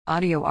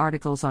Audio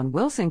articles on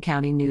Wilson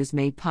County News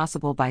made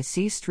possible by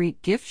C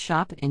Street Gift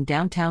Shop in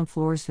downtown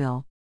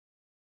Floresville.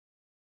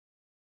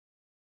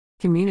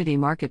 Community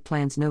Market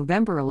plans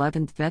November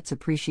 11th Vets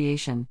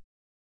Appreciation.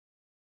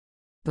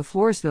 The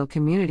Floresville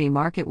Community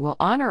Market will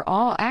honor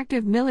all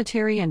active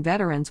military and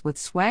veterans with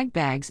swag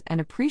bags and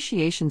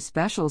appreciation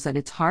specials at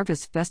its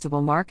Harvest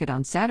Festival Market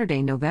on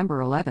Saturday,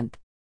 November 11th.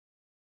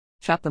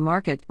 Shop the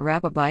market,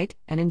 grab a bite,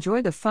 and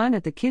enjoy the fun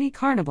at the Kitty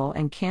Carnival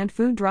and Canned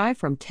Food Drive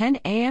from 10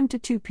 a.m. to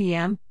 2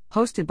 p.m.,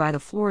 hosted by the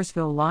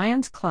Floresville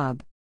Lions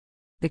Club.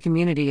 The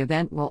community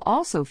event will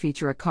also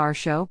feature a car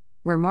show,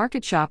 where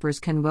market shoppers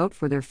can vote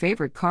for their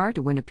favorite car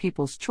to win a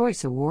People's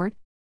Choice Award.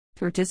 To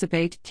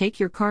participate, take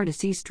your car to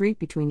C Street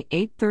between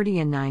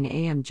 8:30 and 9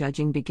 a.m.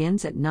 Judging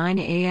begins at 9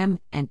 a.m.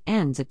 and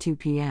ends at 2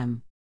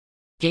 p.m.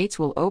 Gates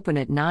will open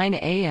at 9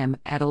 a.m.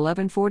 at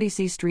 1140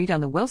 C Street on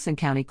the Wilson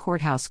County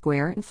Courthouse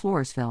Square in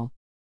Floresville.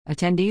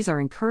 Attendees are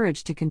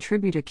encouraged to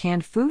contribute a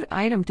canned food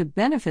item to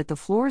benefit the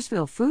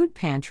Floresville Food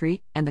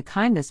Pantry and the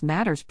Kindness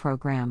Matters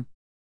program.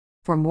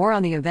 For more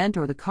on the event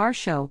or the car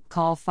show,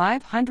 call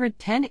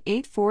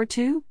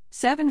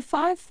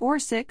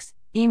 510-842-7546,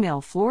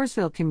 email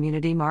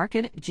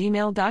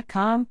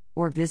floresvillecommunitymarket@gmail.com,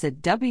 or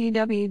visit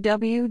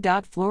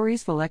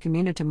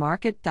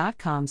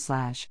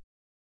www.floresvillecommunitymarket.com/.